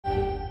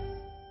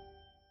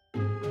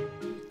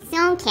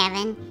So,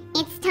 Kevin,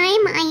 it's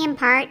time I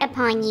impart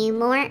upon you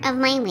more of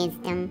my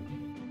wisdom.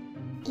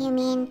 You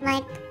mean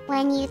like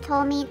when you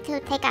told me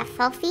to take a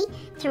selfie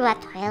through a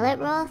toilet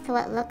roll so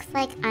it looks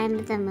like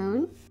I'm the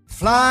moon?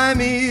 Fly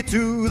me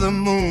to the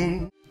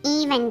moon.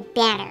 Even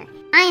better.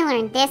 I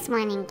learned this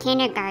one in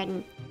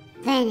kindergarten.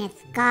 Then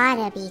it's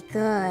gotta be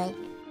good.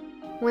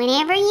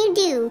 Whenever you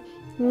do,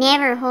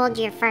 never hold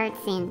your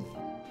farts in.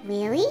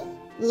 Really?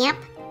 Yep.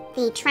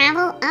 They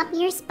travel up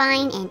your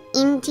spine and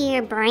into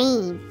your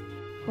brain.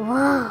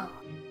 Whoa.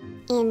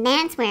 And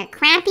that's where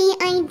crappy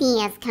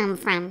ideas come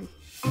from.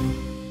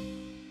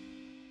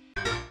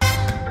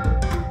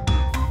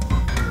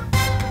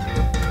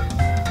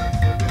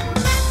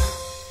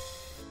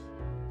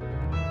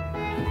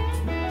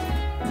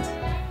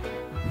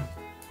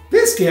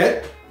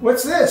 Biscuit,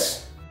 what's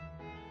this?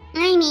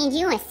 I made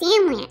you a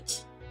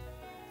sandwich.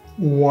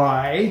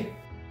 Why?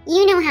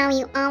 You know how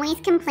you always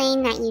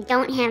complain that you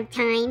don't have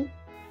time?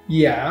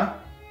 Yeah.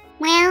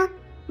 Well,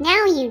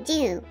 now you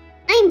do.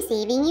 I'm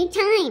saving you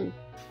time.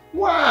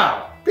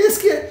 Wow,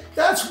 Biscuit,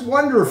 that's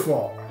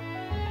wonderful.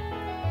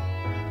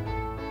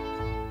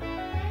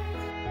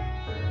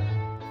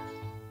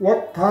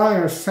 What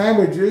kind of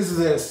sandwich is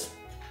this?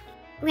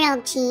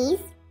 Grilled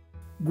cheese.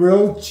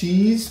 Grilled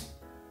cheese?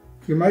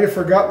 You might have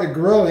forgot the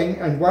grilling,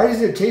 and why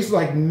does it taste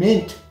like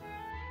mint?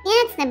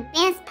 That's the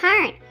best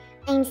part.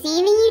 I'm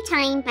saving you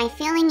time by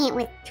filling it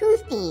with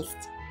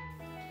toothpaste.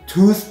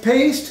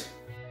 Toothpaste?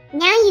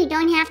 Now you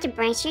don't have to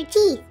brush your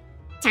teeth.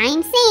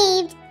 Time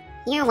saved.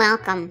 You're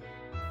welcome.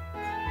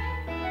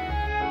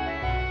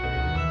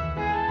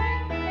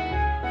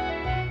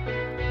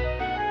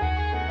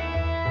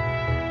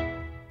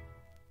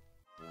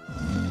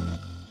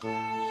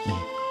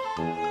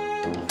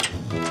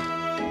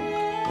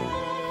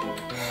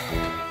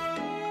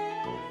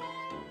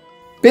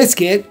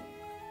 Biscuit,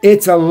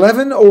 it's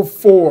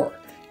 11:04.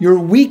 Your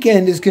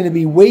weekend is going to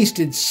be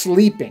wasted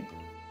sleeping.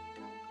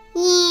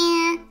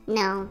 Yeah,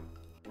 no.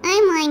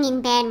 I'm lying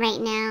in bed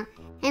right now,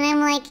 and I'm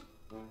like,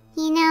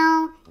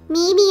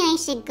 maybe I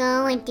should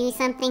go and do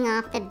something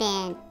off the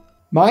bed.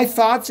 My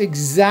thoughts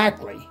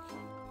exactly.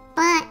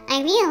 But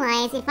I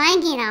realize if I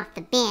get off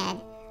the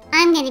bed,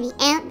 I'm going to be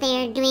out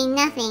there doing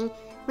nothing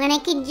when I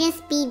could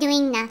just be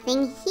doing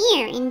nothing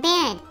here in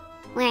bed,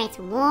 where it's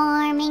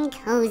warm and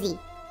cozy.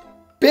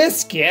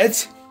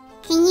 Biscuit?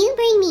 Can you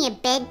bring me a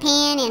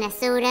bedpan and a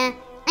soda?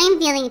 I'm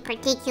feeling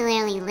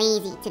particularly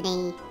lazy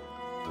today.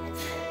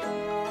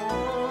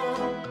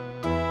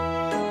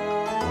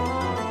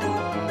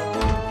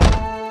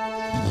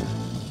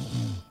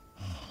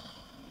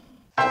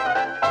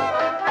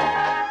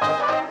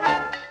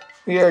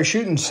 We are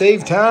shooting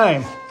save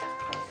time.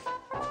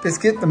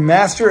 Biscuit, the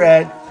master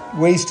at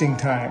wasting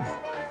time.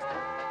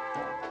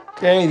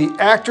 Okay, the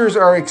actors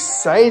are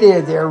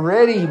excited. They're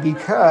ready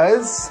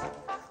because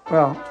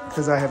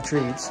I have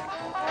treats.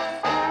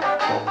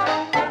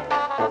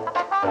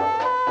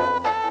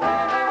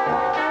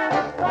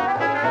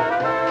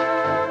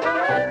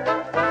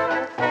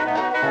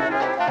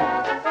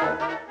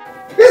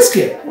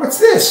 Biscuit, what's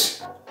this?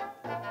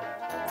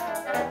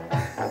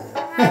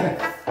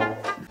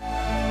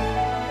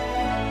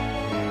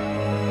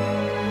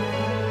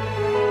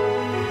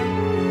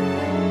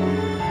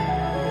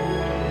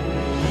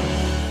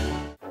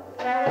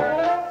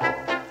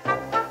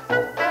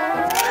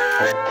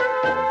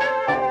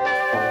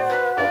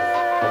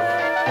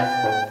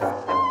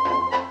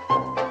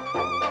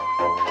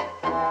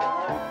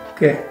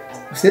 Okay,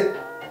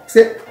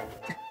 sit.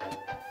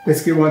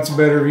 Biscuit wants a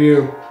better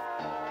view.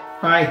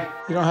 Hi,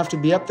 you don't have to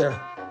be up there.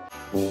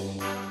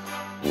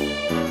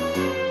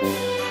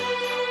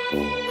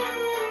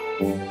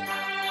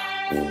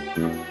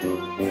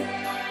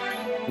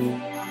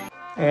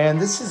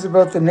 And this is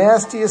about the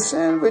nastiest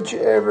sandwich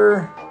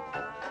ever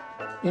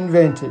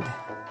invented.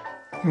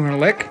 You want to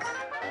lick?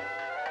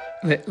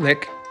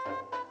 Lick.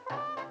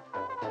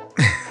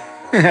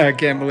 I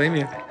can't believe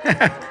you.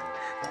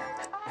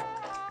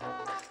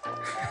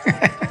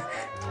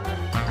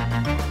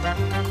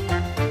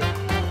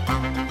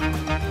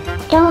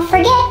 Don't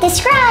forget to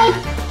subscribe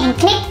and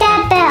click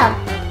that bell.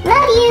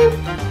 Love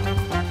you!